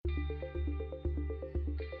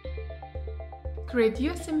Create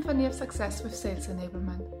your symphony of success with Sales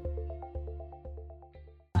Enablement.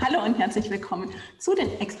 Hallo und herzlich willkommen zu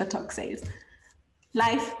den Expert Talk Sales.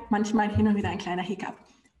 Live, manchmal hin und wieder ein kleiner Hiccup.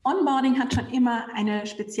 Onboarding hat schon immer eine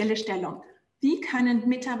spezielle Stellung. Wie können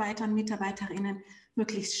Mitarbeiter und Mitarbeiterinnen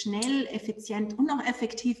möglichst schnell, effizient und auch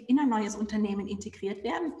effektiv in ein neues Unternehmen integriert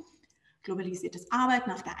werden? Globalisiertes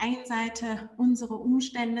Arbeiten auf der einen Seite, unsere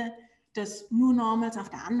Umstände, das New Normals auf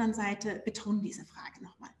der anderen Seite betonen diese Frage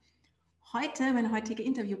nochmal. Heute, meine heutige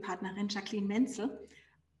Interviewpartnerin Jacqueline Menzel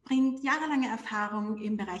bringt jahrelange Erfahrung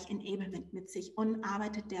im Bereich Enablement mit sich und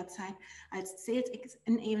arbeitet derzeit als Sales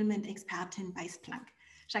Enablement Expertin bei Splunk.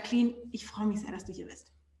 Jacqueline, ich freue mich sehr, dass du hier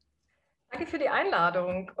bist. Danke für die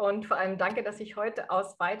Einladung und vor allem danke, dass ich heute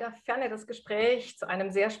aus weiter Ferne das Gespräch zu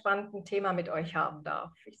einem sehr spannenden Thema mit euch haben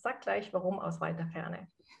darf. Ich sage gleich, warum aus weiter Ferne.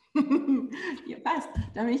 Ja, passt.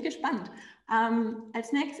 Da bin ich gespannt.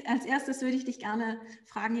 Als erstes würde ich dich gerne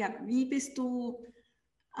fragen, ja, wie bist du,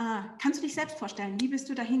 kannst du dich selbst vorstellen, wie bist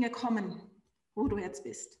du dahin gekommen, wo du jetzt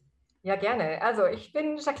bist? Ja, gerne. Also ich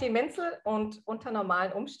bin Jacqueline Menzel und unter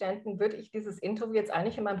normalen Umständen würde ich dieses Interview jetzt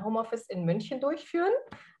eigentlich in meinem Homeoffice in München durchführen.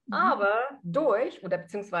 Aber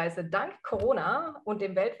beziehungsweise dank Corona und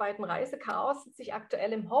dem weltweiten Reisechaos sitze ich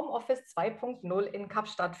aktuell im Homeoffice 2.0 in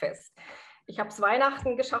Kapstadt fest. Ich habe es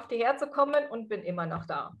Weihnachten geschafft, hierher zu kommen und bin immer noch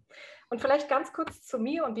da. Und vielleicht ganz kurz zu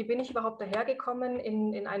mir und wie bin ich überhaupt dahergekommen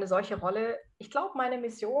in eine solche Rolle? Ich glaube, meine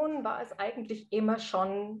Mission war es eigentlich immer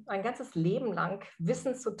schon, ein ganzes Leben lang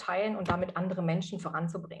Wissen zu teilen und damit andere Menschen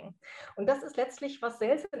voranzubringen. Und das ist letztlich, was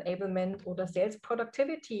Sales Enablement oder Sales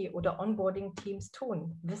Productivity oder Onboarding Teams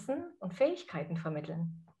tun. Wissen und Fähigkeiten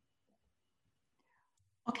vermitteln.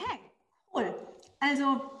 Okay, cool.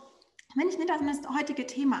 Also, wenn ich mir das heutige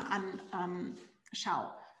Thema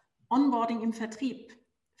anschaue, Onboarding im Vertrieb,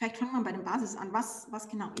 vielleicht fangen wir bei der Basis an. Was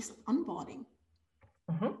genau ist Onboarding?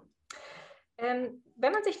 Wenn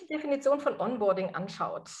man sich die Definition von Onboarding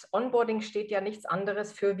anschaut, Onboarding steht ja nichts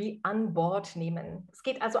anderes für wie an Bord nehmen. Es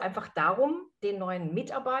geht also einfach darum, den neuen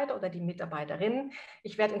Mitarbeiter oder die Mitarbeiterin,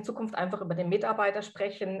 ich werde in Zukunft einfach über den Mitarbeiter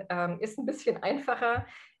sprechen, ist ein bisschen einfacher.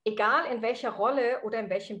 Egal in welcher Rolle oder in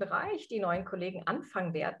welchem Bereich die neuen Kollegen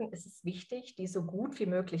anfangen werden, ist es wichtig, die so gut wie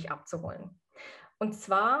möglich abzuholen. Und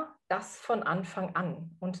zwar das von Anfang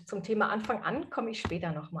an. Und zum Thema Anfang an komme ich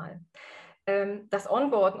später nochmal. Das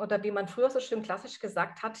Onboarden oder wie man früher so schön klassisch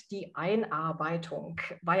gesagt hat, die Einarbeitung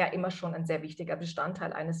war ja immer schon ein sehr wichtiger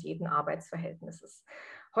Bestandteil eines jeden Arbeitsverhältnisses.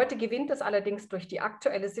 Heute gewinnt es allerdings durch die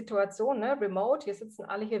aktuelle Situation, ne, remote, wir sitzen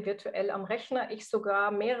alle hier virtuell am Rechner, ich sogar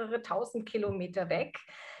mehrere tausend Kilometer weg,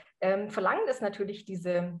 verlangen es natürlich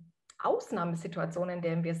diese Ausnahmesituation, in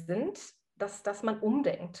der wir sind, dass man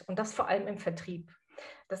umdenkt und das vor allem im Vertrieb.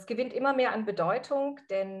 Das gewinnt immer mehr an Bedeutung,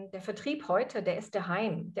 denn der Vertrieb heute, der ist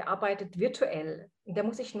daheim, der arbeitet virtuell. Der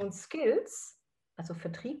muss sich nun Skills, also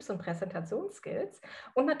Vertriebs- und Präsentationsskills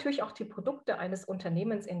und natürlich auch die Produkte eines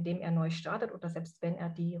Unternehmens, in dem er neu startet oder selbst wenn er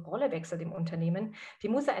die Rolle wechselt im Unternehmen, die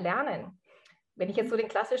muss er erlernen. Wenn ich jetzt so den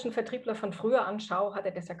klassischen Vertriebler von früher anschaue, hat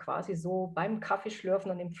er das ja quasi so beim Kaffeeschlürfen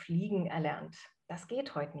und im Fliegen erlernt. Das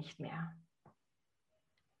geht heute nicht mehr.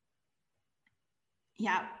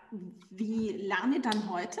 Ja, wie lerne ich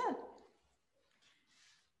dann heute?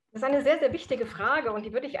 Das ist eine sehr, sehr wichtige Frage und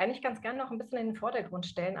die würde ich eigentlich ganz gerne noch ein bisschen in den Vordergrund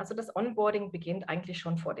stellen. Also das Onboarding beginnt eigentlich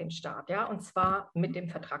schon vor dem Start, ja, und zwar mit dem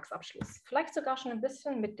Vertragsabschluss. Vielleicht sogar schon ein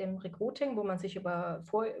bisschen mit dem Recruiting, wo man sich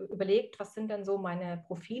überlegt, was sind denn so meine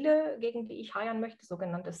Profile, gegen die ich hiren möchte,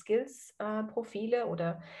 sogenannte Skills-Profile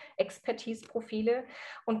oder Expertise-Profile.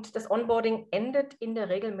 Und das Onboarding endet in der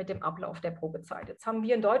Regel mit dem Ablauf der Probezeit. Jetzt haben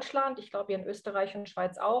wir in Deutschland, ich glaube hier in Österreich und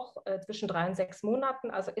Schweiz auch, zwischen 3 und 6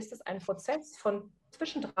 Monaten. Also ist es ein Prozess von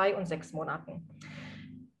zwischen 3 und 6 Monaten.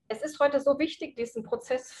 Es ist heute so wichtig, diesen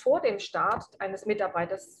Prozess vor dem Start eines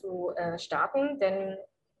Mitarbeiters zu starten, denn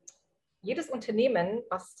jedes Unternehmen,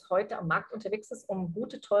 was heute am Markt unterwegs ist, um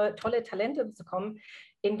gute, tolle Talente zu bekommen,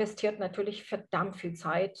 investiert natürlich verdammt viel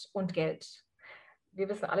Zeit und Geld. Wir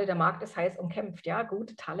wissen alle, der Markt ist heiß umkämpft. Ja,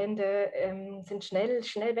 gute Talente sind schnell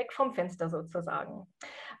weg vom Fenster sozusagen.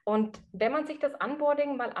 Und wenn man sich das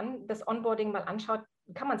Onboarding mal anschaut,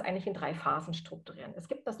 kann man es eigentlich in 3 Phasen strukturieren. Es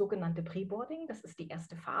gibt das sogenannte Preboarding, das ist die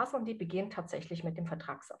erste Phase und die beginnt tatsächlich mit dem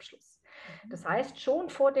Vertragsabschluss. Das heißt, schon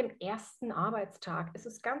vor dem ersten Arbeitstag ist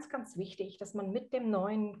es ganz, ganz wichtig, dass man mit dem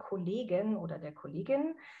neuen Kollegen oder der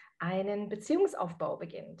Kollegin einen Beziehungsaufbau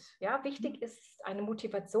beginnt. Ja, wichtig ist, eine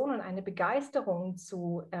Motivation und eine Begeisterung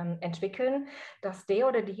zu entwickeln, dass der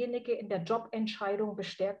oder diejenige in der Jobentscheidung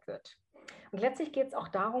bestärkt wird. Und letztlich geht es auch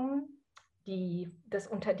darum, die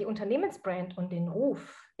Unternehmensbrand und den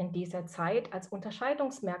Ruf in dieser Zeit als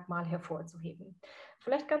Unterscheidungsmerkmal hervorzuheben.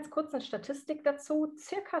 Vielleicht ganz kurz eine Statistik dazu.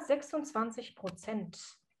 Circa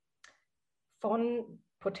 26% von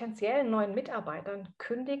potenziellen neuen Mitarbeitern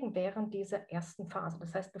kündigen während dieser ersten Phase.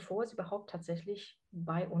 Das heißt, bevor sie überhaupt tatsächlich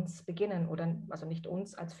bei uns beginnen oder also nicht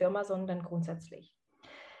uns als Firma, sondern grundsätzlich.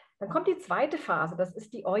 Dann kommt die zweite Phase, das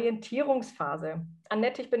ist die Orientierungsphase.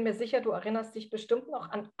 Annette, ich bin mir sicher, du erinnerst dich bestimmt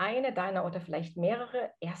noch an eine deiner oder vielleicht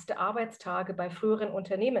mehrere erste Arbeitstage bei früheren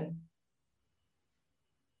Unternehmen.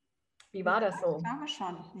 Wie war das so? Ich glaube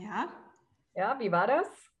schon, ja. Ja, wie war das?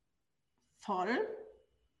 Voll.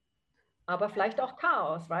 Aber vielleicht auch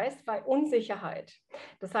Chaos, weißt, bei Unsicherheit.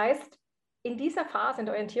 Das heißt, in dieser Phase, in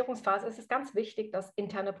der Orientierungsphase, ist es ganz wichtig, dass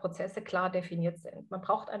interne Prozesse klar definiert sind. Man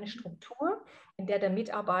braucht eine Struktur, in der der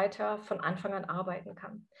Mitarbeiter von Anfang an arbeiten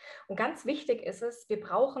kann. Und ganz wichtig ist es, wir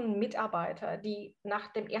brauchen Mitarbeiter, die nach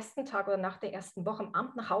dem ersten Tag oder nach der ersten Woche im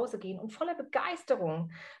Amt nach Hause gehen und voller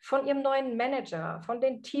Begeisterung von ihrem neuen Manager, von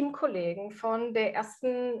den Teamkollegen, von der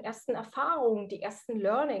ersten Erfahrung, die ersten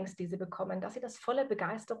Learnings, die sie bekommen, dass sie das voller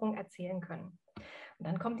Begeisterung erzählen können. Und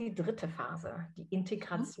dann kommt die dritte Phase, die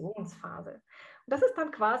Integrationsphase. Und das ist dann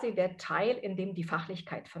quasi der Teil, in dem die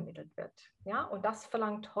Fachlichkeit vermittelt wird. Ja, und das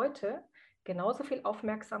verlangt heute genauso viel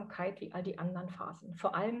Aufmerksamkeit wie all die anderen Phasen.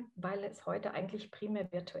 Vor allem, weil es heute eigentlich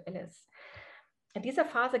primär virtuell ist. In dieser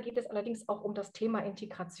Phase geht es allerdings auch um das Thema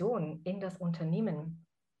Integration in das Unternehmen.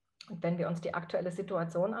 Und wenn wir uns die aktuelle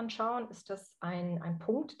Situation anschauen, ist das ein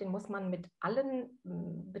Punkt, den muss man mit allen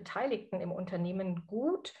Beteiligten im Unternehmen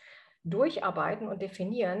gut durcharbeiten und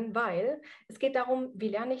definieren, weil es geht darum, wie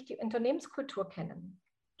lerne ich die Unternehmenskultur kennen?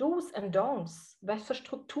 Do's and Don'ts. Was für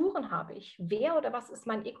Strukturen habe ich? Wer oder was ist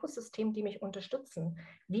mein Ökosystem, die mich unterstützen?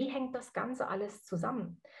 Wie hängt das Ganze alles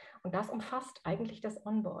zusammen? Und das umfasst eigentlich das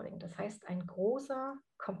Onboarding. Das heißt, ein großer,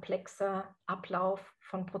 komplexer Ablauf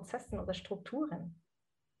von Prozessen oder Strukturen.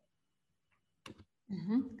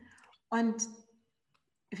 Und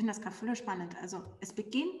ich finde das gerade voll spannend. Also es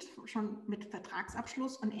beginnt schon mit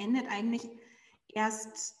Vertragsabschluss und endet eigentlich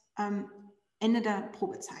erst Ende der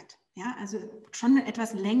Probezeit. Ja, also schon eine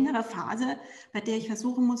etwas längere Phase, bei der ich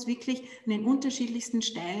versuchen muss, wirklich an den unterschiedlichsten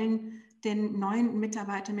Stellen den neuen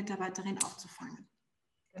Mitarbeiter, Mitarbeiterin aufzufangen.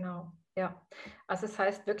 Genau, ja. Also es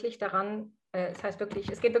heißt wirklich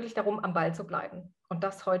es geht wirklich darum, am Ball zu bleiben. Und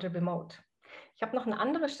das heute remote. Ich habe noch eine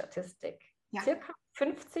andere Statistik. Ja. Circa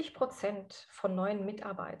 50% von neuen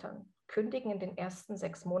Mitarbeitern kündigen in den ersten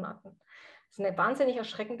 6 Monaten. Das ist eine wahnsinnig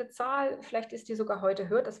erschreckende Zahl. Vielleicht ist die sogar heute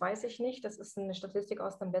höher, das weiß ich nicht. Das ist eine Statistik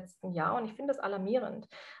aus dem letzten Jahr und ich finde das alarmierend.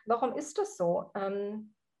 Warum ist das so?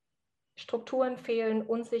 Strukturen fehlen,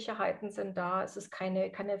 Unsicherheiten sind da, es ist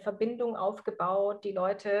keine Verbindung aufgebaut, die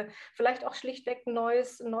Leute, vielleicht auch schlichtweg ein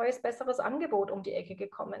neues, besseres Angebot um die Ecke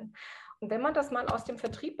gekommen. Und wenn man das mal aus dem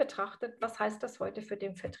Vertrieb betrachtet, was heißt das heute für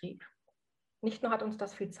den Vertrieb? Nicht nur hat uns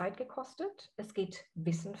das viel Zeit gekostet, es geht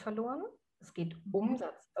Wissen verloren, es geht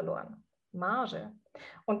Umsatz verloren, Marge.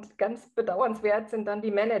 Und ganz bedauernswert sind dann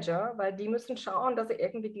die Manager, weil die müssen schauen, dass sie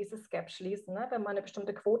irgendwie dieses Gap schließen. Ne? Wenn man eine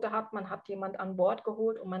bestimmte Quote hat, man hat jemand an Bord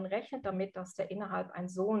geholt und man rechnet damit, dass der innerhalb ein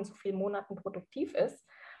so und so vielen Monaten produktiv ist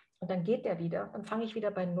und dann geht der wieder, dann fange ich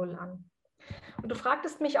wieder bei Null an. Und du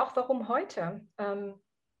fragtest mich auch, warum heute?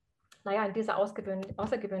 In dieser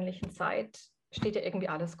außergewöhnlichen Zeit steht ja irgendwie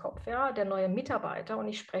alles Kopf. Ja? Der neue Mitarbeiter, und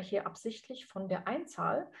ich spreche hier absichtlich von der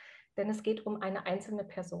Einzahl, denn es geht um eine einzelne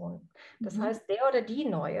Person. Das heißt, der oder die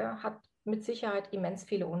Neue hat mit Sicherheit immens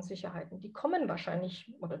viele Unsicherheiten. Die kommen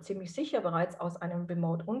wahrscheinlich oder ziemlich sicher bereits aus einem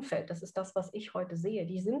Remote-Umfeld. Das ist das, was ich heute sehe.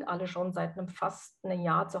 Die sind alle schon seit fast einem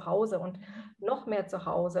Jahr zu Hause und noch mehr zu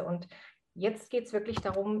Hause. Und jetzt geht es wirklich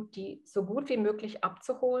darum, die so gut wie möglich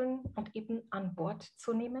abzuholen und eben an Bord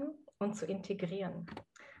zu nehmen und zu integrieren.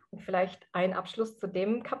 Und vielleicht ein Abschluss zu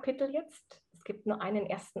dem Kapitel jetzt. Es gibt nur einen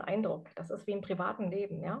ersten Eindruck. Das ist wie im privaten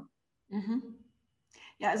Leben, ja?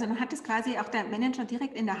 Ja, also dann hat es quasi auch der Manager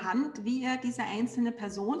direkt in der Hand, wie er diese einzelne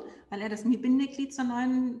Person, weil er das Bindeglied zum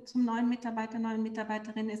neuen Mitarbeiter, neuen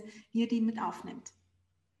Mitarbeiterin ist, wie er die mit aufnimmt.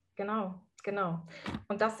 Genau.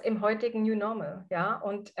 Und das im heutigen New Normal, ja.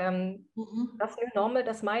 Und das New Normal,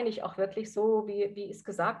 das meine ich auch wirklich so, wie es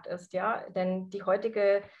gesagt ist, ja. Denn die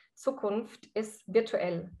heutige Zukunft ist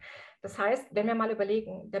virtuell. Das heißt, wenn wir mal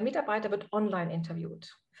überlegen, der Mitarbeiter wird online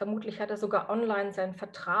interviewt. Vermutlich hat er sogar online seinen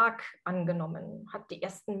Vertrag angenommen, hat die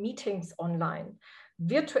ersten Meetings online,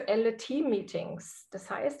 virtuelle Team-Meetings. Das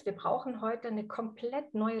heißt, wir brauchen heute eine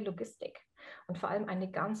komplett neue Logistik und vor allem eine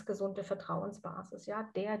ganz gesunde Vertrauensbasis. Ja,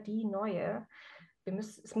 die neue.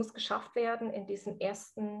 Es muss geschafft werden, in diesen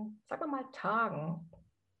ersten, sagen wir mal, Tagen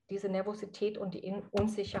diese Nervosität und die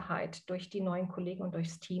Unsicherheit durch die neuen Kollegen und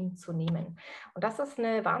durchs Team zu nehmen. Und das ist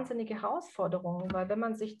eine wahnsinnige Herausforderung, weil wenn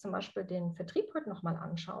man sich zum Beispiel den Vertrieb heute nochmal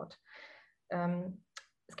anschaut,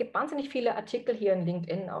 es gibt wahnsinnig viele Artikel hier in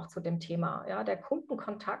LinkedIn auch zu dem Thema. Ja, der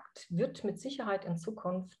Kundenkontakt wird mit Sicherheit in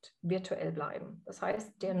Zukunft virtuell bleiben. Das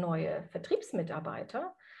heißt, der neue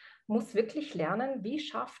Vertriebsmitarbeiter muss wirklich lernen, wie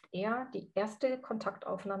schafft er die erste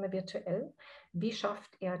Kontaktaufnahme virtuell, wie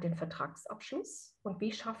schafft er den Vertragsabschluss und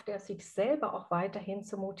wie schafft er sich selber auch weiterhin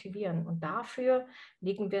zu motivieren. Und dafür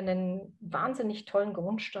legen wir einen wahnsinnig tollen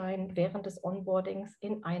Grundstein während des Onboardings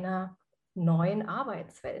in einer neuen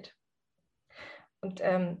Arbeitswelt. Und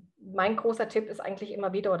mein großer Tipp ist eigentlich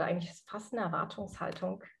immer wieder, oder eigentlich ist fast eine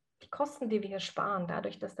Erwartungshaltung, die Kosten, die wir hier sparen,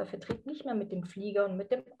 dadurch, dass der Vertrieb nicht mehr mit dem Flieger und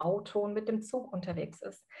mit dem Auto und mit dem Zug unterwegs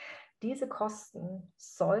ist, diese Kosten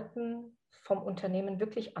sollten vom Unternehmen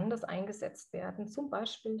wirklich anders eingesetzt werden, zum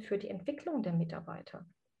Beispiel für die Entwicklung der Mitarbeiter,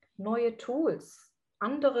 neue Tools,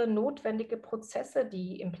 andere notwendige Prozesse,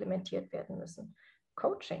 die implementiert werden müssen,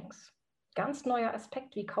 Coachings, ganz neuer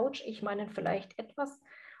Aspekt, wie coach ich meinen vielleicht etwas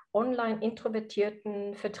online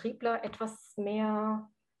introvertierten Vertriebler etwas mehr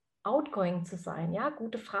outgoing zu sein, ja,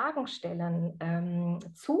 gute Fragen stellen,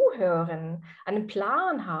 zuhören, einen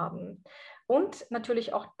Plan haben und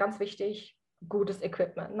natürlich auch ganz wichtig, gutes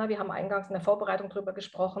Equipment. Na, wir haben eingangs in der Vorbereitung darüber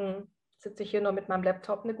gesprochen, sitze ich hier nur mit meinem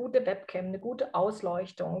Laptop, eine gute Webcam, eine gute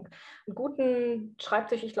Ausleuchtung, einen guten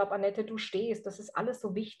Schreibtisch, ich glaube, Annette, du stehst, das ist alles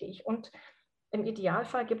so wichtig und im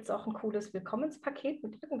Idealfall gibt es auch ein cooles Willkommenspaket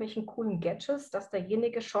mit irgendwelchen coolen Gadgets, dass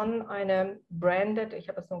derjenige schon eine branded, ich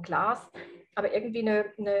habe jetzt so ein Glas, aber irgendwie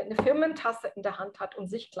eine Firmentasse in der Hand hat und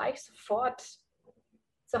sich gleich sofort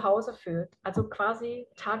zu Hause fühlt. Also quasi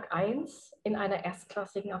Tag 1 in einer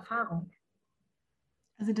erstklassigen Erfahrung.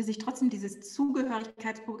 Also, dass ich trotzdem dieses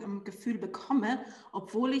Zugehörigkeitsgefühl bekomme,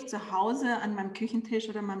 obwohl ich zu Hause an meinem Küchentisch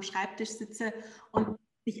oder meinem Schreibtisch sitze und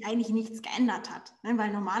sich eigentlich nichts geändert hat. Ne?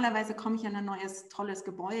 Weil normalerweise komme ich in ein neues, tolles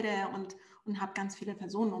Gebäude und habe ganz viele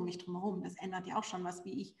Personen um mich drumherum. Das ändert ja auch schon was,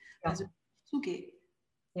 wie ich persönlich zugehe.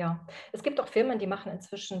 Ja, es gibt auch Firmen, die machen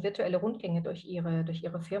inzwischen virtuelle Rundgänge durch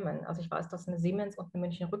ihre Firmen. Also ich weiß, dass eine Siemens und eine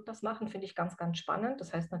München Rück das machen, finde ich ganz, ganz spannend.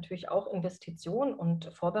 Das heißt natürlich auch Investition und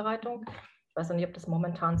Vorbereitung. Ich weiß noch nicht, ob das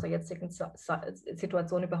momentan zur jetzigen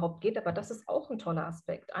Situation überhaupt geht, aber das ist auch ein toller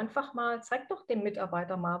Aspekt. Einfach mal, zeig doch dem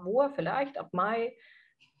Mitarbeiter mal, wo er vielleicht ab Mai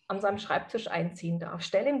an seinem Schreibtisch einziehen darf.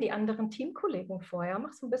 Stell ihm die anderen Teamkollegen vor, ja,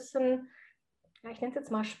 mach so ein bisschen, ja, ich nenne es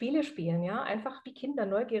jetzt mal Spiele spielen, ja, einfach wie Kinder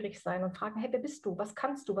neugierig sein und fragen, hey, wer bist du, was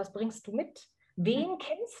kannst du, was bringst du mit, wen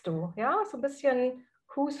kennst du, ja, so ein bisschen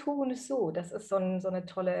Who's Who und so, das ist so eine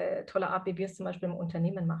tolle Art, wie wir es zum Beispiel im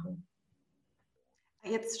Unternehmen machen.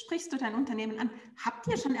 Jetzt sprichst du dein Unternehmen an. Habt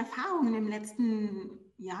ihr schon Erfahrungen im letzten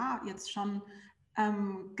Jahr jetzt schon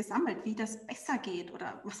gesammelt, wie das besser geht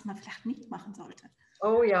oder was man vielleicht nicht machen sollte?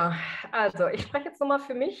 Oh ja, also ich spreche jetzt nochmal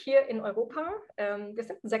für mich hier in Europa. Wir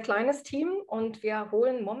sind ein sehr kleines Team und wir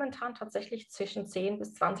holen momentan tatsächlich zwischen 10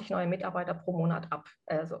 bis 20 neue Mitarbeiter pro Monat ab,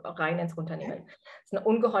 also rein ins Unternehmen. Das ist eine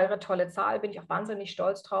ungeheure tolle Zahl, bin ich auch wahnsinnig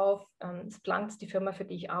stolz drauf. Splunk, die Firma, für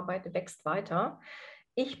die ich arbeite, wächst weiter.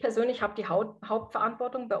 Ich persönlich habe die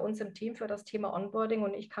Hauptverantwortung bei uns im Team für das Thema Onboarding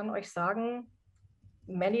und ich kann euch sagen,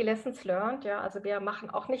 many lessons learned, ja, also wir machen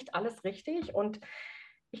auch nicht alles richtig und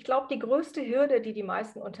ich glaube, die größte Hürde, die die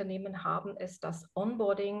meisten Unternehmen haben, ist, dass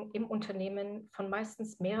Onboarding im Unternehmen von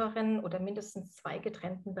meistens mehreren oder mindestens 2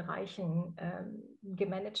 getrennten Bereichen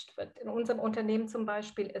gemanagt wird. In unserem Unternehmen zum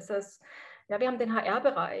Beispiel ist es, ja, wir haben den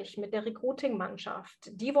HR-Bereich mit der Recruiting-Mannschaft,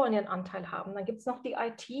 die wollen ihren Anteil haben. Dann gibt es noch die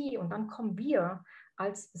IT und dann kommen wir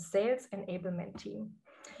als Sales Enablement Team.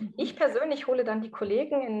 Ich persönlich hole dann die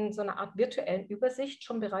Kollegen in so einer Art virtuellen Übersicht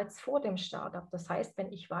schon bereits vor dem Startup. Das heißt,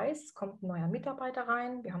 wenn ich weiß, es kommt ein neuer Mitarbeiter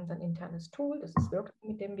rein, wir haben dann ein internes Tool, das ist Workday,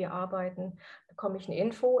 mit dem wir arbeiten, bekomme ich eine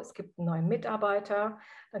Info, es gibt einen neuen Mitarbeiter,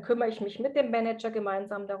 dann kümmere ich mich mit dem Manager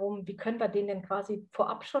gemeinsam darum, wie können wir den denn quasi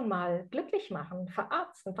vorab schon mal glücklich machen,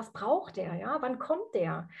 verarzten, was braucht der, ja, wann kommt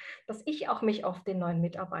der, dass ich auch mich auf den neuen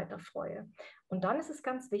Mitarbeiter freue. Und dann ist es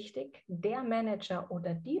ganz wichtig, der Manager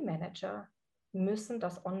oder die Manager müssen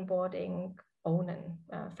das Onboarding ownen.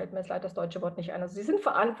 Fällt mir jetzt leider das deutsche Wort nicht ein. Also sie sind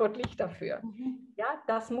verantwortlich dafür. Ja,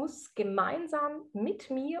 das muss gemeinsam mit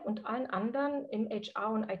mir und allen anderen im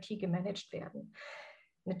HR und IT gemanagt werden.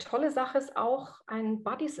 Eine tolle Sache ist auch ein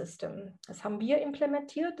Buddy-System. Das haben wir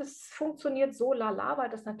implementiert. Das funktioniert so lala,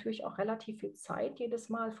 weil das natürlich auch relativ viel Zeit jedes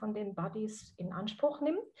Mal von den Buddies in Anspruch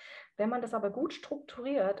nimmt. Wenn man das aber gut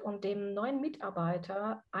strukturiert und dem neuen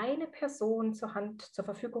Mitarbeiter eine Person zur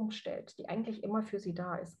Verfügung stellt, die eigentlich immer für sie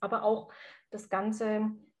da ist, aber auch das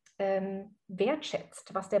Ganze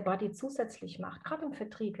wertschätzt, was der Buddy zusätzlich macht, gerade im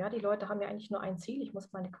Vertrieb. Ja, die Leute haben ja eigentlich nur ein Ziel, ich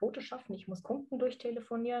muss meine Quote schaffen, ich muss Kunden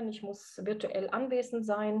durchtelefonieren, ich muss virtuell anwesend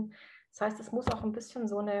sein. Das heißt, es muss auch ein bisschen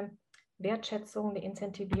so eine Wertschätzung, eine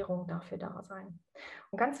Incentivierung dafür da sein.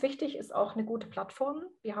 Und ganz wichtig ist auch eine gute Plattform.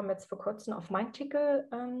 Wir haben jetzt vor kurzem auf MindTickle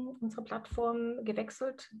unsere Plattform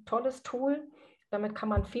gewechselt. Tolles Tool. Damit kann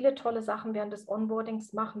man viele tolle Sachen während des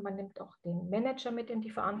Onboardings machen. Man nimmt auch den Manager mit in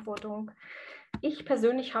die Verantwortung. Ich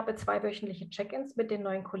persönlich habe 2-wöchentliche Check-ins mit den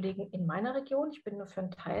neuen Kollegen in meiner Region. Ich bin nur für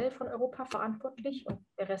einen Teil von Europa verantwortlich und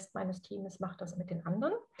der Rest meines Teams macht das mit den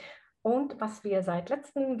anderen. Und was wir seit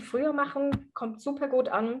letztem Frühjahr machen, kommt super gut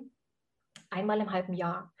an. Einmal im halben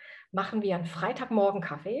Jahr machen wir einen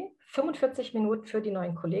Freitagmorgen-Kaffee, 45 Minuten für die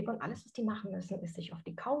neuen Kollegen und alles, was die machen müssen, ist sich auf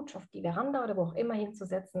die Couch, auf die Veranda oder wo auch immer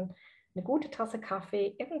hinzusetzen, eine gute Tasse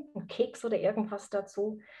Kaffee, irgendeinen Keks oder irgendwas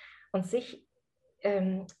dazu und sich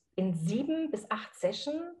in 7 bis 8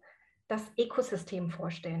 Sessions das Ökosystem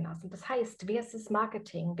vorstellen lassen. Das heißt, wer ist das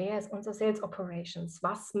Marketing, wer ist unser Sales Operations,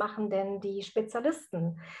 was machen denn die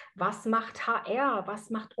Spezialisten, was macht HR, was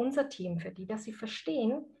macht unser Team für die, dass sie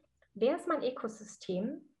verstehen, wer ist mein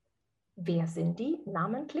Ökosystem, wer sind die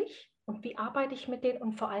namentlich und wie arbeite ich mit denen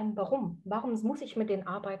und vor allem warum? Warum muss ich mit denen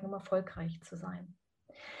arbeiten, um erfolgreich zu sein?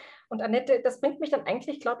 Und Annette, das bringt mich dann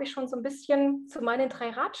eigentlich, glaube ich, schon so ein bisschen zu meinen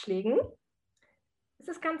 3 Ratschlägen. Es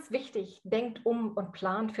ist ganz wichtig, denkt um und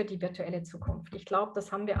plant für die virtuelle Zukunft. Ich glaube,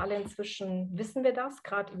 das haben wir alle inzwischen, wissen wir das,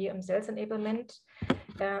 gerade wir im Sales Enablement.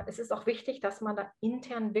 Es ist auch wichtig, dass man da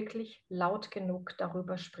intern wirklich laut genug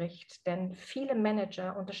darüber spricht, denn viele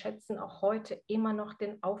Manager unterschätzen auch heute immer noch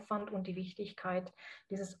den Aufwand und die Wichtigkeit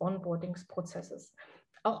dieses Onboardingsprozesses.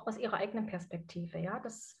 Auch aus ihrer eigenen Perspektive. Ja?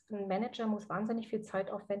 Ein Manager muss wahnsinnig viel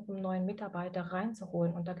Zeit aufwenden, um neuen Mitarbeiter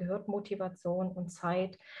reinzuholen. Und da gehört Motivation und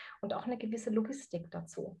Zeit und auch eine gewisse Logistik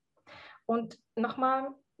dazu. Und nochmal,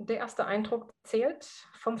 der erste Eindruck zählt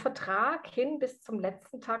vom Vertrag hin bis zum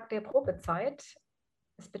letzten Tag der Probezeit.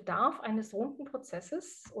 Es bedarf eines runden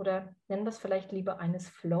Prozesses oder nennen wir es vielleicht lieber eines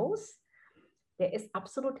Flows. Der ist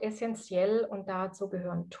absolut essentiell und dazu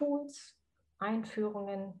gehören Tools,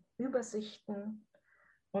 Einführungen, Übersichten,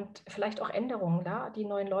 und vielleicht auch Änderungen da, die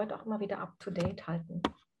neuen Leute auch immer wieder up-to-date halten.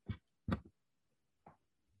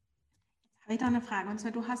 Jetzt habe ich da eine Frage. Und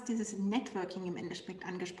zwar, du hast dieses Networking im Endeffekt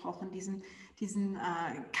angesprochen, diesen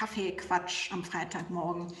Kaffeequatsch am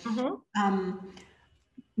Freitagmorgen.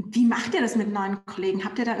 Wie macht ihr das mit neuen Kollegen?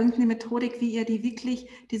 Habt ihr da irgendeine Methodik, wie ihr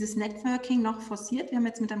dieses Networking noch forciert? Wir haben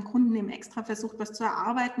jetzt mit einem Kunden eben extra versucht, was zu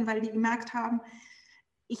erarbeiten, weil die gemerkt haben,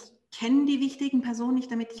 ich kenne die wichtigen Personen nicht,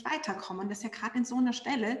 damit ich weiterkomme. Und das ist ja gerade in so einer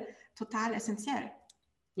Stelle total essentiell.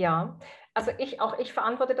 Ja, also ich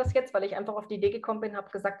verantworte das jetzt, weil ich einfach auf die Idee gekommen bin, habe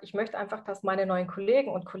gesagt, ich möchte einfach, dass meine neuen Kollegen,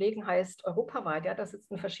 und Kollegen heißt europaweit, ja, da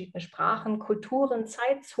sitzen verschiedene Sprachen, Kulturen,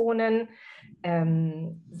 Zeitzonen,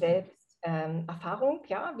 selbst Erfahrung,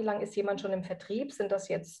 ja, wie lange ist jemand schon im Vertrieb? Sind das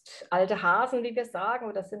jetzt alte Hasen, wie wir sagen,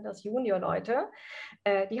 oder sind das Junior-Leute?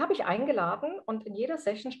 Die habe ich eingeladen und in jeder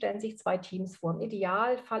Session stellen sich 2 Teams vor. Im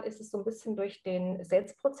Idealfall ist es so ein bisschen durch den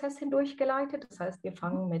Sales-Prozess hindurchgeleitet. Das heißt, wir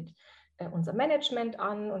fangen mit unser Management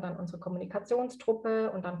an und dann unsere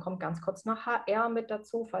Kommunikationstruppe und dann kommt ganz kurz noch HR mit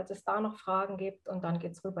dazu, falls es da noch Fragen gibt und dann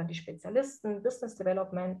geht es rüber an die Spezialisten, Business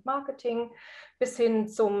Development, Marketing bis hin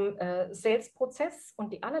zum Sales-Prozess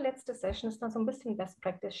und die allerletzte Session ist dann so ein bisschen Best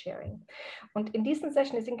Practice Sharing. Und in diesen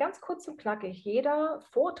Sessions, die sind ganz kurz und knackig, jeder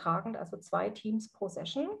Vortragend, also 2 Teams pro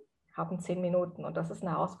Session, haben 10 Minuten und das ist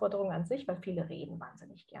eine Herausforderung an sich, weil viele reden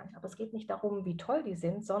wahnsinnig gern. Aber es geht nicht darum, wie toll die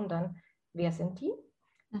sind, sondern wer sind die?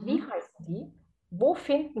 Wie heißen die? Wo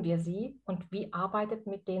finden wir sie und wie arbeitet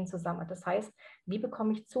mit denen zusammen? Das heißt, wie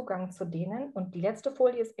bekomme ich Zugang zu denen? Und die letzte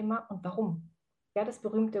Folie ist immer, und warum? Ja, das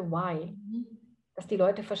berühmte Why. Dass die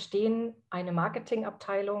Leute verstehen, eine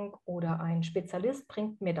Marketingabteilung oder ein Spezialist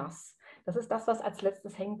bringt mir das. Das ist das, was als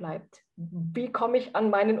letztes hängen bleibt. Wie komme ich an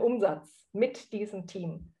meinen Umsatz mit diesem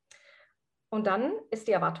Team? Und dann ist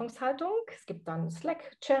die Erwartungshaltung, es gibt dann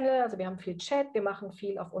Slack-Channel, also wir haben viel Chat, wir machen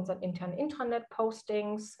viel auf unseren internen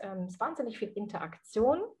Intranet-Postings, es ist wahnsinnig viel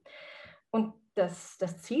Interaktion. Und das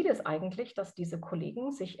Ziel ist eigentlich, dass diese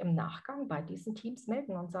Kollegen sich im Nachgang bei diesen Teams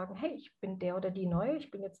melden und sagen, hey, ich bin der oder die Neue,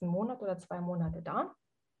 ich bin jetzt 1 Monat oder 2 Monate da,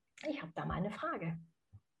 ich habe da mal eine Frage.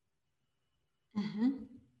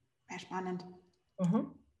 Sehr spannend.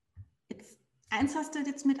 Eins hast du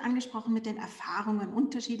jetzt mit angesprochen, mit den Erfahrungen,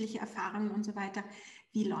 unterschiedliche Erfahrungen und so weiter.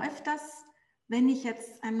 Wie läuft das, wenn ich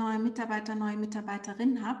jetzt einen neuen Mitarbeiter, neue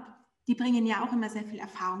Mitarbeiterin habe? Die bringen ja auch immer sehr viel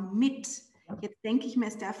Erfahrung mit. Jetzt denke ich mir,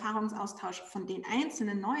 ist der Erfahrungsaustausch von den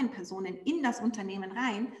einzelnen neuen Personen in das Unternehmen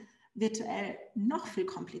rein virtuell noch viel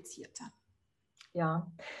komplizierter. Ja,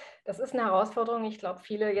 Das ist eine Herausforderung. Ich glaube,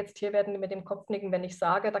 viele jetzt hier werden mit dem Kopf nicken, wenn ich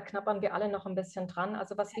sage, da knabbern wir alle noch ein bisschen dran.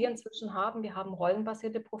 Also was wir inzwischen haben, wir haben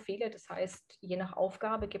rollenbasierte Profile. Das heißt, je nach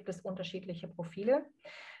Aufgabe gibt es unterschiedliche Profile.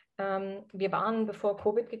 Wir waren, bevor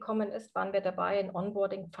Covid gekommen ist, waren wir dabei, einen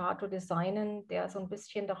Onboarding-Pfad zu designen, der so ein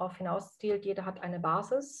bisschen darauf hinauszielt, jeder hat eine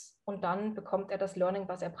Basis und dann bekommt er das Learning,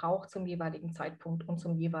 was er braucht zum jeweiligen Zeitpunkt und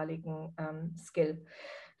zum jeweiligen Skill.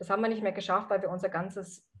 Das haben wir nicht mehr geschafft, weil wir unser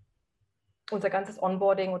ganzes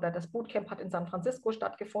Onboarding oder das Bootcamp hat in San Francisco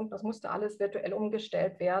stattgefunden. Das musste alles virtuell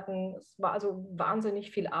umgestellt werden. Es war also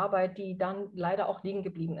wahnsinnig viel Arbeit, die dann leider auch liegen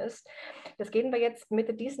geblieben ist. Das gehen wir jetzt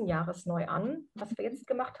Mitte diesen Jahres neu an. Was wir jetzt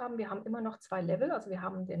gemacht haben, wir haben immer noch 2 Level. Also wir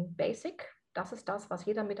haben den Basic. Das ist das, was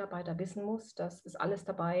jeder Mitarbeiter wissen muss. Das ist alles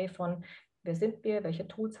dabei von, wer sind wir, welche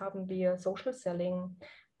Tools haben wir, Social Selling,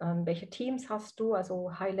 welche Teams hast du,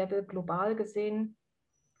 also High-Level global gesehen.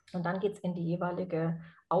 Und dann geht es in die jeweilige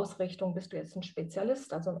Ausrichtung. Bist du jetzt ein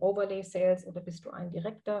Spezialist, also ein Overlay Sales, oder bist du ein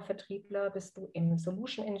direkter Vertriebler, bist du im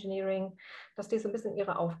Solution Engineering, dass die so ein bisschen in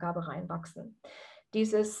ihre Aufgabe reinwachsen.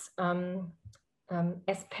 Dieses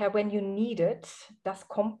as per when you need it, das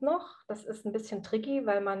kommt noch. Das ist ein bisschen tricky,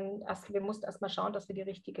 weil wir mussten erstmal schauen, dass wir die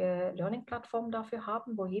richtige Learning-Plattform dafür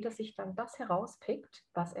haben, wo jeder sich dann das herauspickt,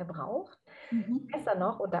 was er braucht. Besser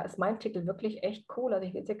noch, und da ist mein Titel wirklich echt cool, also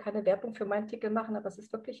ich will jetzt hier keine Werbung für meinen Titel machen, aber es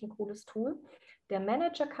ist wirklich ein cooles Tool. Der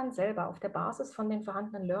Manager kann selber auf der Basis von den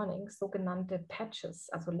vorhandenen Learnings sogenannte Patches,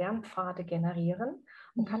 also Lernpfade generieren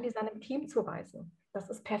und kann die seinem Team zuweisen. Das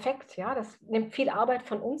ist perfekt, ja, das nimmt viel Arbeit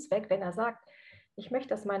von uns weg, wenn er sagt, ich möchte,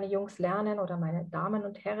 dass meine Jungs lernen oder meine Damen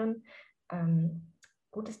und Herren,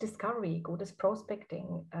 gutes Discovery, gutes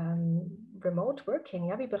Prospecting, Remote Working,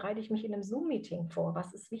 ja, wie bereite ich mich in einem Zoom-Meeting vor?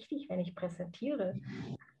 Was ist wichtig, wenn ich präsentiere?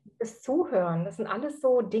 Das Zuhören, das sind alles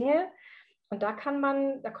so Dinge, und da kommen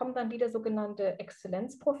dann wieder sogenannte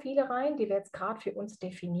Exzellenzprofile rein, die wir jetzt gerade für uns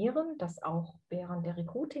definieren, dass auch während der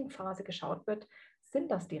Recruiting-Phase geschaut wird,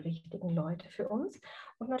 sind das die richtigen Leute für uns?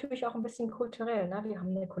 Und natürlich auch ein bisschen kulturell. Ne? Wir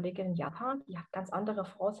haben eine Kollegin in Japan, die hat ganz andere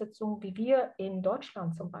Voraussetzungen wie wir in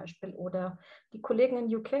Deutschland zum Beispiel. Oder die Kollegen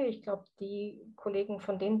in UK, ich glaube, die Kollegen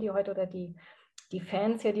von denen, die heute, oder die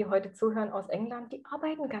Fans hier, die heute zuhören aus England, die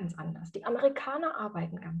arbeiten ganz anders. Die Amerikaner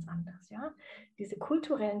arbeiten ganz anders. Ja? Diese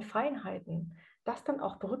kulturellen Feinheiten, das dann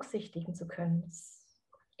auch berücksichtigen zu können, ist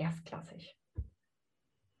erstklassig.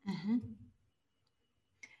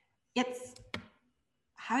 Jetzt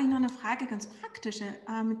habe ich noch eine Frage, ganz praktische.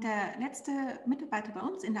 Der letzte Mitarbeiter bei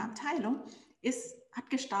uns in der Abteilung hat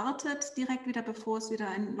gestartet, direkt wieder, bevor es wieder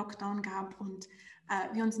einen Lockdown gab und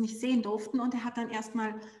wir uns nicht sehen durften. Und er hat dann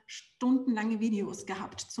erstmal stundenlange Videos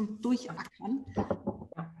gehabt zum Durchackern,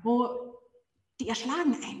 wo die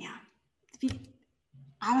erschlagen einen ja. Wie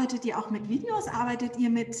arbeitet ihr auch mit Videos? Arbeitet ihr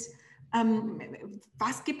mit,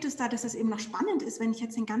 was gibt es da, dass es eben noch spannend ist, wenn ich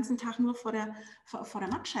jetzt den ganzen Tag nur vor der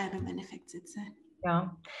Mattscheibe im Endeffekt sitze?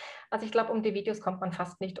 Ja, also ich glaube, um die Videos kommt man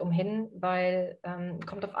fast nicht umhin, weil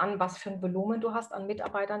kommt darauf an, was für ein Volumen du hast an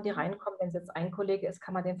Mitarbeitern, die reinkommen. Wenn es jetzt ein Kollege ist,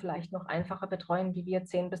 kann man den vielleicht noch einfacher betreuen, wie wir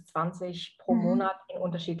 10 bis 20 pro Monat in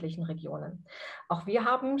unterschiedlichen Regionen. Auch wir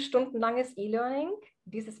haben stundenlanges E-Learning.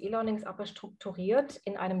 Dieses E-Learning ist aber strukturiert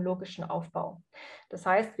in einem logischen Aufbau. Das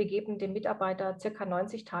heißt, wir geben dem Mitarbeiter circa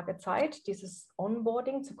 90 Tage Zeit, dieses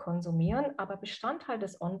Onboarding zu konsumieren, aber Bestandteil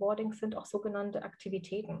des Onboardings sind auch sogenannte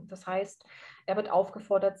Aktivitäten. Das heißt, er wird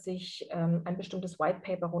aufgefordert, sich ein bestimmtes White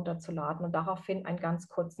Paper runterzuladen und daraufhin einen ganz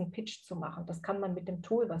kurzen Pitch zu machen. Das kann man mit dem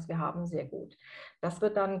Tool, was wir haben, sehr gut. Das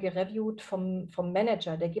wird dann gereviewt vom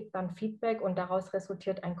Manager, der gibt dann Feedback und daraus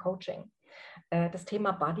resultiert ein Coaching. Das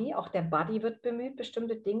Thema Buddy, auch der Buddy wird bemüht,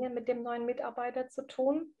 bestimmte Dinge mit dem neuen Mitarbeiter zu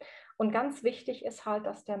tun. Und ganz wichtig ist halt,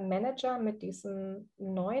 dass der Manager mit diesem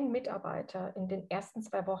neuen Mitarbeiter in den ersten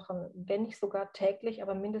 2 Wochen, wenn nicht sogar täglich,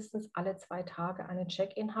 aber mindestens alle 2 Tage eine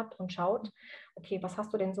Check-in hat und schaut, okay, was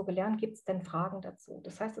hast du denn so gelernt? Gibt es denn Fragen dazu?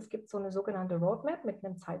 Das heißt, es gibt so eine sogenannte Roadmap mit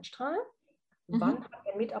einem Zeitstrahl. Wann hat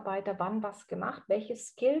der Mitarbeiter wann was gemacht? Welche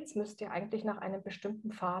Skills müsst ihr eigentlich nach einem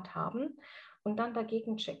bestimmten Pfad haben? Und dann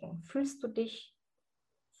dagegen checken. Fühlst du dich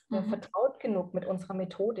vertraut genug mit unserer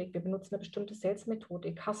Methodik? Wir benutzen eine bestimmte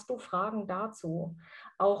Sales-Methodik. Hast du Fragen dazu?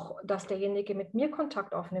 Auch, dass derjenige mit mir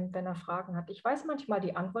Kontakt aufnimmt, wenn er Fragen hat. Ich weiß manchmal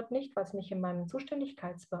die Antwort nicht, weil es nicht in meinem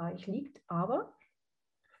Zuständigkeitsbereich liegt, aber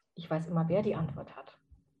ich weiß immer, wer die Antwort hat.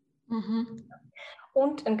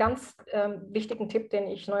 Und einen ganz wichtigen Tipp, den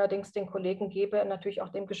ich neuerdings den Kollegen gebe, natürlich auch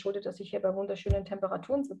dem geschuldet, dass ich hier bei wunderschönen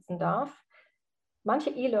Temperaturen sitzen darf.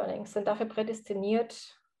 Manche E-Learnings sind dafür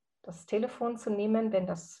prädestiniert, das Telefon zu nehmen, wenn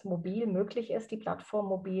das mobil möglich ist, die Plattform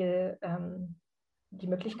mobil die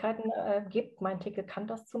Möglichkeiten gibt. Mein Ticket kann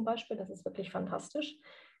das zum Beispiel, das ist wirklich fantastisch.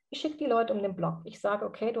 Ich schicke die Leute um den Block. Ich sage,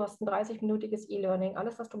 okay, du hast ein 30-minütiges E-Learning.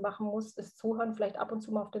 Alles, was du machen musst, ist zuhören, vielleicht ab und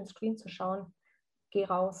zu mal auf den Screen zu schauen. Geh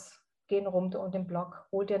raus, geh eine Runde um den Block,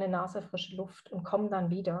 hol dir eine Nase frische Luft und komm dann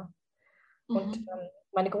wieder. Und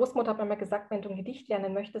meine Großmutter hat mir immer gesagt, wenn du ein Gedicht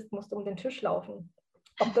lernen möchtest, musst du um den Tisch laufen.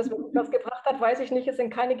 Ob das wirklich was gebracht hat, weiß ich nicht. Es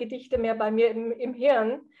sind keine Gedichte mehr bei mir im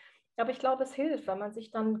Hirn. Aber ich glaube, es hilft, wenn man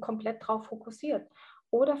sich dann komplett darauf fokussiert.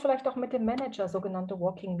 Oder vielleicht auch mit dem Manager sogenannte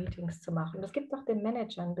Walking Meetings zu machen. Das gibt auch dem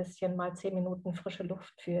Manager ein bisschen mal 10 Minuten frische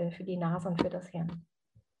Luft für die Nase und für das Hirn.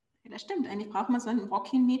 Ja, das stimmt. Eigentlich braucht man so ein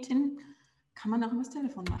Walking-Meeting, kann man auch übers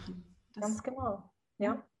Telefon machen. Ganz genau,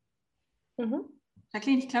 ja. Mhm.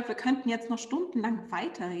 Jacqueline, ich glaube, wir könnten jetzt noch stundenlang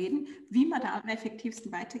weiterreden, wie man da am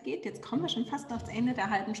effektivsten weitergeht. Jetzt kommen wir schon fast aufs Ende der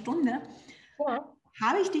halben Stunde. Ja.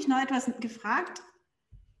 Habe ich dich noch etwas gefragt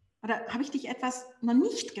oder habe ich dich etwas noch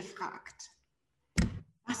nicht gefragt?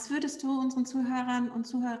 Was würdest du unseren Zuhörern und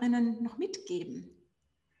Zuhörerinnen noch mitgeben?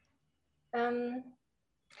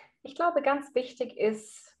 Ich glaube, ganz wichtig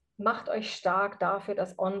ist, macht euch stark dafür,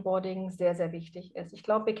 dass Onboarding sehr, sehr wichtig ist. Ich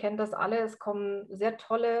glaube, wir kennen das alle. Es kommen sehr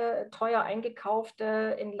tolle, teuer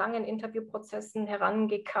eingekaufte, in langen Interviewprozessen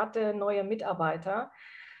herangekarrte neue Mitarbeiter.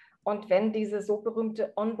 Und wenn diese so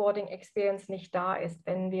berühmte Onboarding-Experience nicht da ist,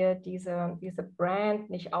 wenn wir diese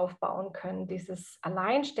Brand nicht aufbauen können, dieses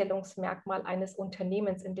Alleinstellungsmerkmal eines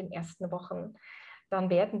Unternehmens in den ersten Wochen,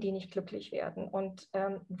 dann werden die nicht glücklich werden. Und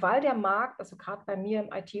weil der Markt, also gerade bei mir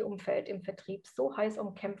im IT-Umfeld, im Vertrieb, so heiß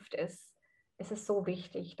umkämpft ist, ist es so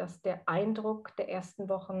wichtig, dass der Eindruck der ersten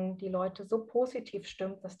Wochen die Leute so positiv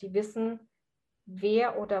stimmt, dass die wissen,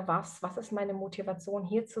 wer oder was ist meine Motivation,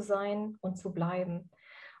 hier zu sein und zu bleiben.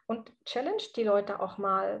 Und challenge die Leute auch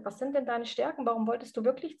mal, was sind denn deine Stärken, warum wolltest du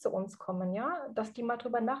wirklich zu uns kommen, ja? Dass die mal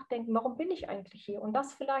drüber nachdenken, warum bin ich eigentlich hier? Und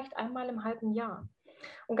das vielleicht einmal im halben Jahr.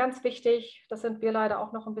 Und ganz wichtig, das sind wir leider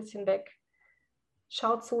auch noch ein bisschen weg,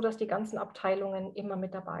 schaut zu, dass die ganzen Abteilungen immer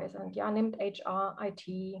mit dabei sind. Ja, nehmt HR,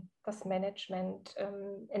 IT, das Management,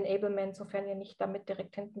 Enablement, sofern ihr nicht damit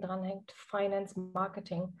direkt hinten dran hängt, Finance,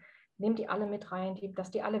 Marketing. Nehmt die alle mit rein, dass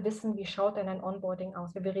die alle wissen, wie schaut denn ein Onboarding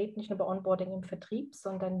aus. Wir reden nicht nur über Onboarding im Vertrieb,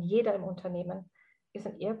 sondern jeder im Unternehmen ist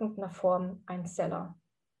in irgendeiner Form ein Seller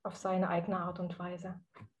auf seine eigene Art und Weise.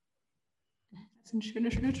 Das sind schöne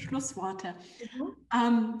Schlussworte.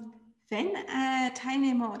 Wenn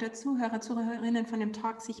Teilnehmer oder Zuhörer, Zuhörerinnen von dem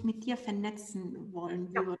Talk sich mit dir vernetzen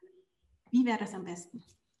wollen würden, wie wäre das am besten?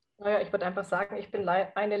 Naja, ich würde einfach sagen, ich bin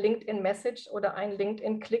eine LinkedIn-Message oder ein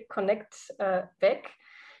LinkedIn-Click-Connect weg.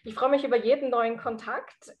 Ich freue mich über jeden neuen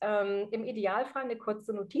Kontakt. Im Idealfall eine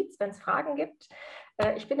kurze Notiz, wenn es Fragen gibt.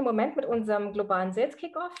 Ich bin im Moment mit unserem globalen Sales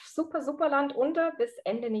Kickoff super Land unter bis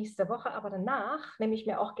Ende nächste Woche. Aber danach nehme ich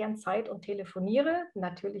mir auch gern Zeit und telefoniere,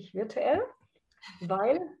 natürlich virtuell,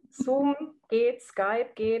 weil Zoom geht,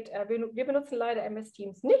 Skype geht. Wir benutzen leider MS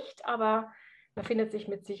Teams nicht, aber da findet sich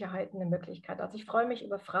mit Sicherheit eine Möglichkeit. Also ich freue mich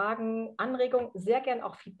über Fragen, Anregungen, sehr gern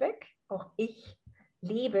auch Feedback. Auch ich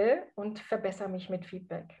lebe und verbessere mich mit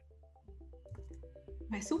Feedback.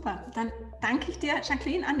 Super, dann danke ich dir,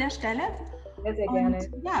 Jacqueline, an der Stelle. Sehr, sehr gerne.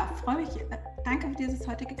 Und ja, freue mich. Danke für dieses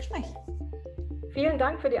heutige Gespräch. Vielen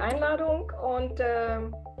Dank für die Einladung und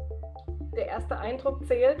der erste Eindruck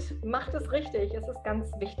zählt. Macht es richtig, es ist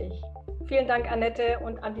ganz wichtig. Vielen Dank, Annette,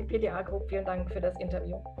 und an die PDA Group. Vielen Dank für das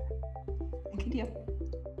Interview. Danke dir.